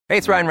Hey,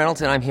 it's Ryan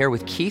Reynolds, and I'm here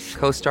with Keith,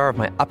 co-star of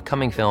my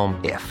upcoming film,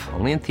 If,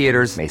 only in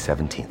theaters May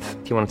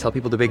 17th. Do you want to tell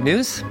people the big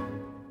news?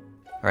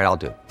 All right, I'll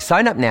do it.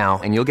 Sign up now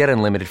and you'll get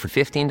unlimited for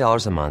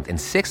 $15 a month and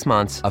 6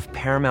 months of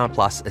Paramount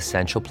Plus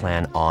Essential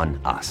Plan on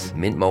us.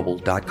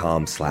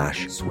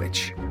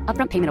 MintMobile.com/switch.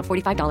 Upfront payment of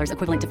 $45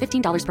 equivalent to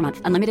 $15 per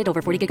month. Unlimited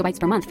over 40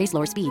 gigabytes per month. Face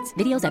lower speeds.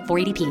 Videos at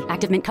 480p.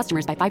 Active Mint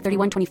customers by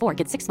 531.24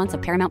 get 6 months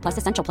of Paramount Plus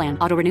Essential Plan.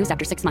 Auto renews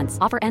after 6 months.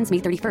 Offer ends May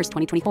 31st,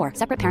 2024.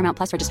 Separate Paramount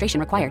Plus registration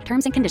required.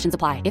 Terms and conditions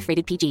apply if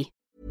rated PG.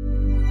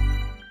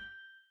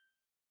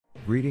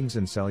 Greetings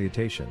and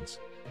salutations.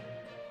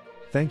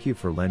 Thank you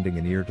for lending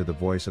an ear to the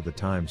voice of the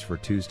Times for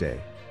Tuesday,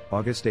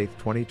 August 8,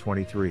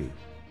 2023.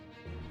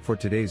 For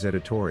today's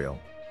editorial,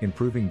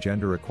 Improving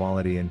Gender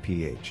Equality in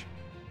PH.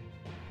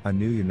 A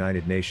new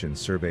United Nations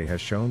survey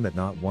has shown that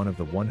not one of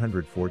the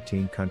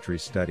 114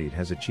 countries studied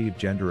has achieved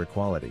gender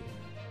equality.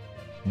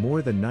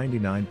 More than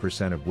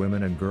 99% of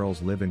women and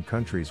girls live in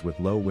countries with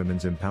low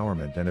women's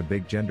empowerment and a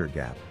big gender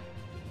gap.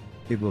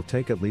 It will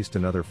take at least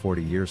another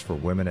 40 years for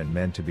women and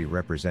men to be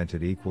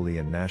represented equally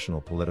in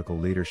national political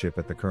leadership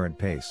at the current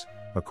pace,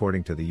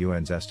 according to the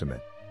UN's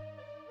estimate.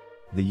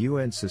 The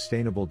UN's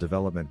Sustainable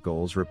Development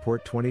Goals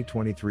Report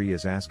 2023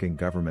 is asking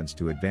governments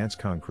to advance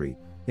concrete,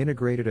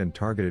 integrated and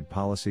targeted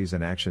policies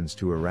and actions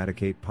to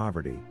eradicate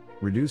poverty,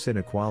 reduce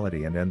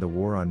inequality and end the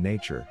war on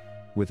nature,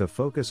 with a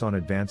focus on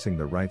advancing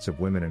the rights of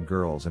women and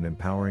girls and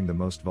empowering the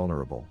most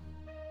vulnerable.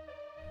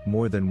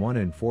 More than 1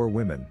 in 4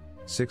 women,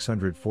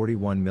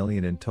 641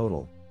 million in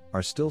total,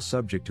 are still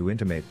subject to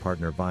intimate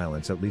partner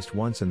violence at least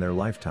once in their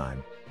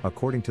lifetime,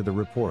 according to the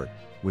report,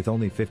 with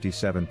only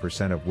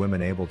 57% of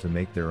women able to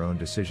make their own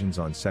decisions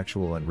on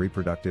sexual and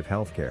reproductive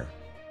health care.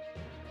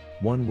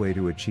 One way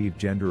to achieve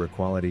gender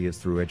equality is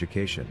through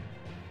education.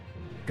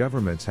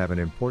 Governments have an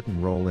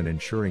important role in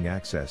ensuring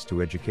access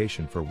to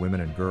education for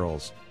women and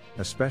girls,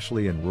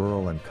 especially in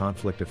rural and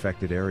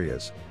conflict-affected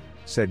areas,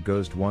 said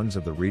Ghost Ones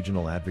of the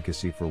Regional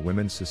Advocacy for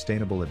Women's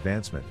Sustainable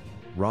Advancement,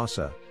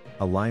 RASA,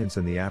 Alliance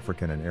in the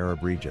African and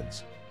Arab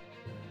regions.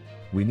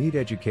 We need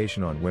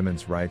education on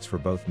women's rights for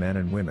both men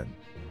and women.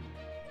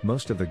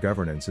 Most of the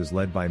governance is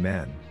led by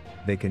men.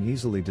 They can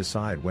easily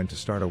decide when to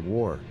start a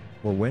war,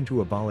 or when to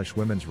abolish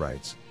women's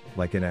rights,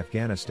 like in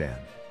Afghanistan.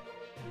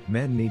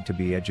 Men need to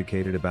be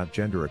educated about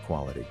gender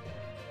equality.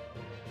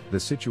 The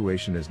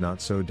situation is not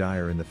so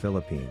dire in the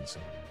Philippines.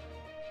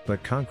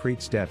 But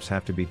concrete steps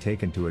have to be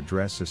taken to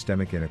address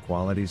systemic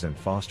inequalities and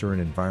foster an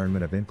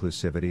environment of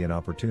inclusivity and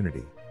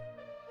opportunity.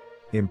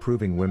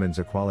 Improving women's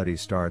equality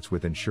starts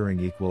with ensuring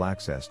equal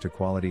access to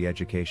quality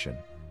education.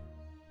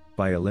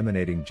 By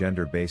eliminating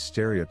gender-based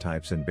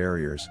stereotypes and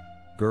barriers,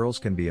 girls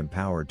can be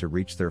empowered to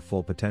reach their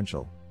full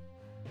potential.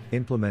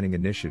 Implementing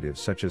initiatives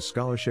such as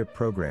scholarship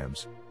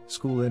programs,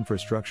 school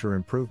infrastructure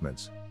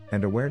improvements,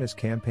 and awareness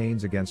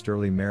campaigns against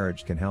early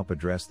marriage can help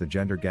address the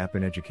gender gap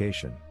in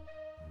education.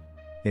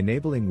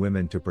 Enabling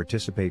women to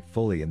participate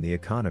fully in the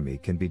economy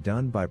can be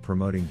done by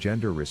promoting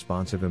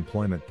gender-responsive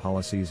employment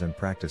policies and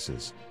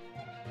practices.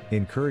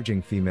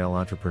 Encouraging female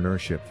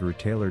entrepreneurship through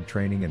tailored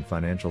training and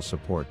financial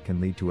support can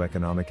lead to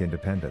economic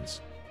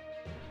independence.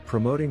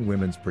 Promoting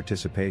women's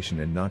participation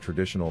in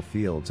non-traditional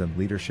fields and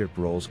leadership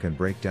roles can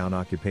break down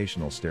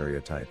occupational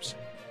stereotypes.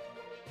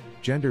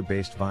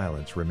 Gender-based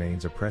violence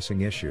remains a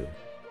pressing issue.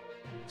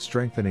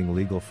 Strengthening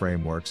legal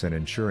frameworks and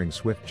ensuring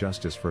swift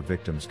justice for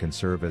victims can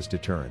serve as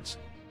deterrents.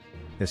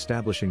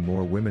 Establishing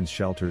more women's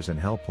shelters and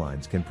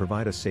helplines can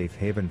provide a safe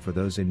haven for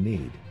those in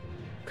need.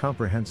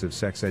 Comprehensive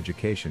sex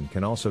education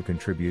can also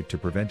contribute to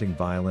preventing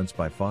violence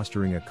by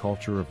fostering a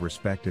culture of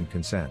respect and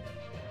consent.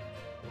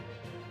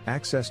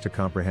 Access to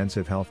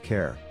comprehensive health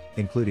care,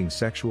 including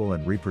sexual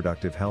and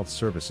reproductive health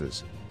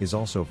services, is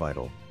also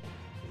vital.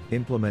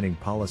 Implementing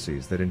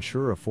policies that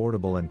ensure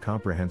affordable and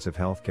comprehensive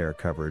health care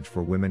coverage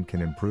for women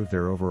can improve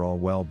their overall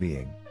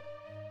well-being.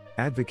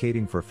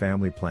 Advocating for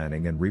family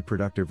planning and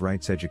reproductive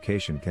rights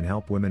education can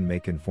help women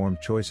make informed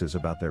choices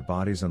about their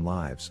bodies and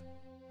lives.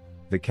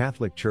 The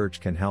Catholic Church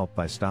can help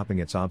by stopping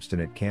its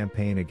obstinate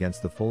campaign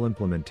against the full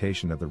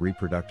implementation of the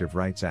Reproductive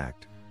Rights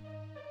Act.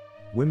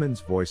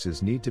 Women's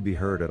voices need to be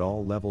heard at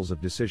all levels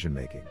of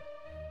decision-making.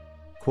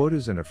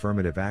 Quotas and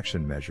affirmative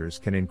action measures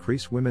can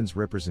increase women's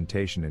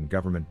representation in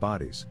government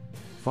bodies,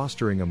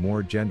 fostering a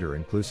more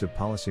gender-inclusive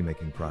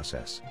policymaking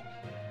process.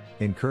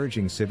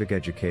 Encouraging civic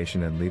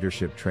education and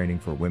leadership training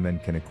for women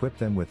can equip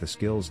them with the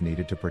skills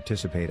needed to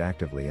participate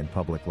actively in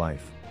public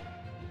life.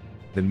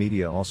 The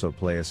media also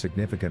play a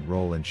significant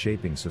role in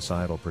shaping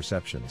societal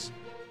perceptions.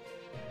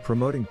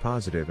 Promoting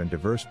positive and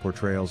diverse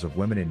portrayals of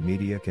women in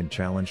media can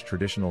challenge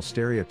traditional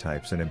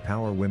stereotypes and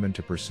empower women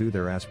to pursue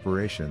their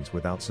aspirations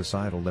without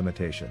societal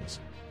limitations.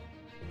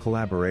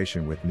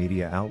 Collaboration with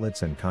media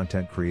outlets and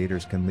content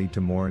creators can lead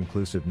to more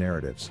inclusive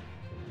narratives.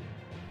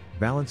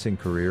 Balancing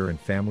career and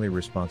family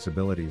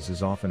responsibilities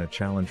is often a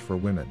challenge for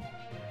women.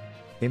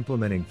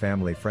 Implementing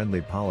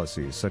family-friendly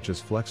policies such as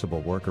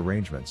flexible work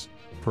arrangements,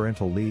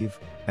 parental leave,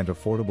 and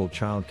affordable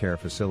childcare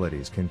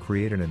facilities can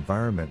create an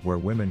environment where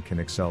women can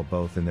excel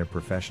both in their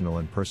professional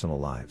and personal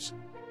lives.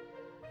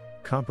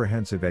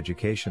 Comprehensive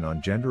education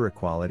on gender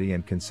equality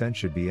and consent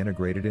should be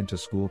integrated into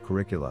school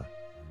curricula.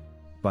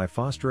 By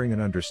fostering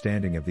an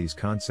understanding of these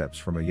concepts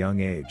from a young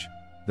age,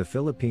 the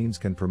Philippines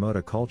can promote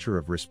a culture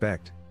of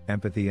respect,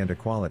 empathy and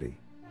equality.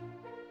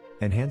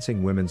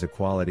 Enhancing women's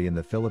equality in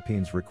the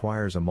Philippines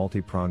requires a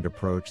multi-pronged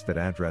approach that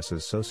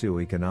addresses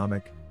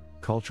socioeconomic,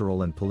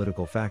 cultural and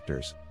political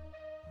factors.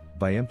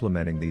 By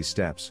implementing these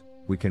steps,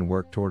 we can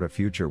work toward a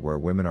future where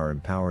women are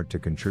empowered to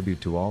contribute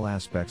to all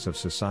aspects of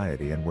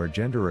society and where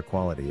gender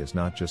equality is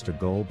not just a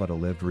goal but a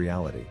lived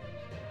reality.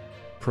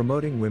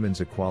 Promoting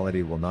women's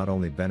equality will not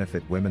only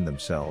benefit women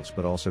themselves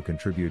but also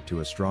contribute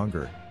to a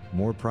stronger,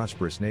 more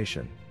prosperous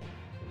nation.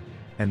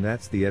 And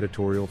that's the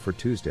editorial for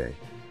Tuesday,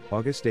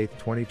 August 8,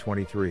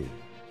 2023.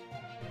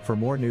 For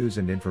more news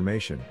and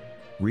information,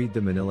 read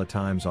the Manila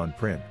Times on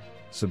print,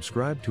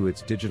 subscribe to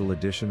its digital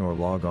edition or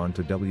log on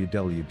to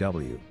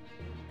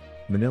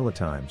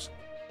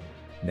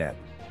www.manilatimes.net.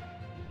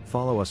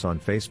 Follow us on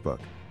Facebook,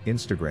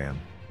 Instagram,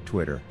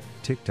 Twitter,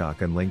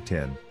 TikTok and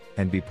LinkedIn,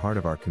 and be part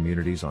of our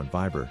communities on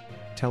Viber,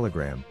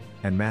 Telegram,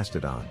 and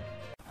Mastodon.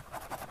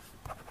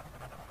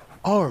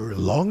 Our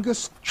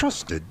longest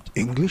trusted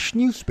English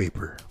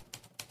newspaper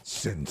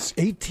since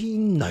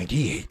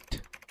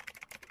 1898.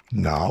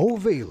 Now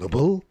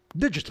available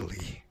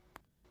digitally.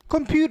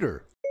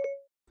 Computer.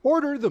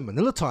 Order the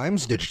Manila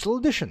Times Digital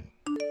Edition.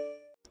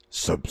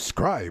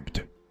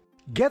 Subscribed.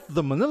 Get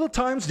the Manila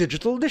Times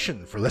Digital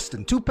Edition for less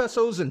than 2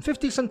 pesos and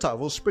 50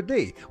 centavos per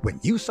day when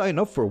you sign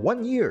up for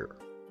 1 year.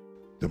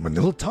 The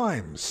Manila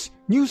Times,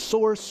 news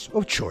source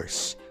of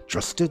choice,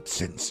 trusted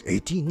since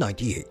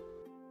 1898.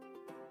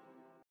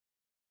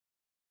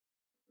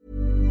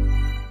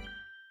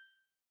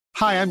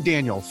 Hi, I'm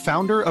Daniel,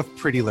 founder of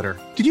Pretty Litter.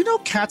 Did you know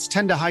cats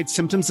tend to hide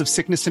symptoms of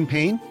sickness and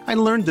pain? I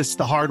learned this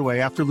the hard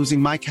way after losing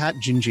my cat,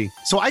 Gingy.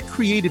 So I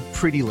created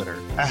Pretty Litter,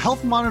 a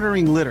health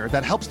monitoring litter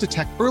that helps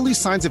detect early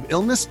signs of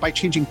illness by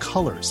changing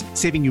colors,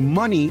 saving you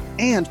money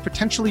and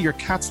potentially your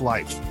cat's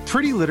life.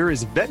 Pretty Litter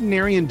is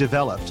veterinarian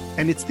developed,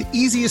 and it's the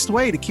easiest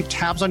way to keep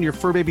tabs on your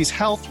fur baby's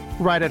health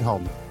right at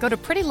home. Go to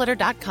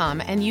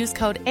prettylitter.com and use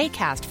code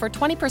ACAST for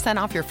 20%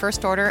 off your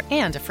first order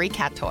and a free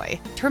cat toy.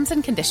 Terms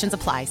and conditions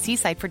apply. See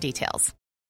site for details.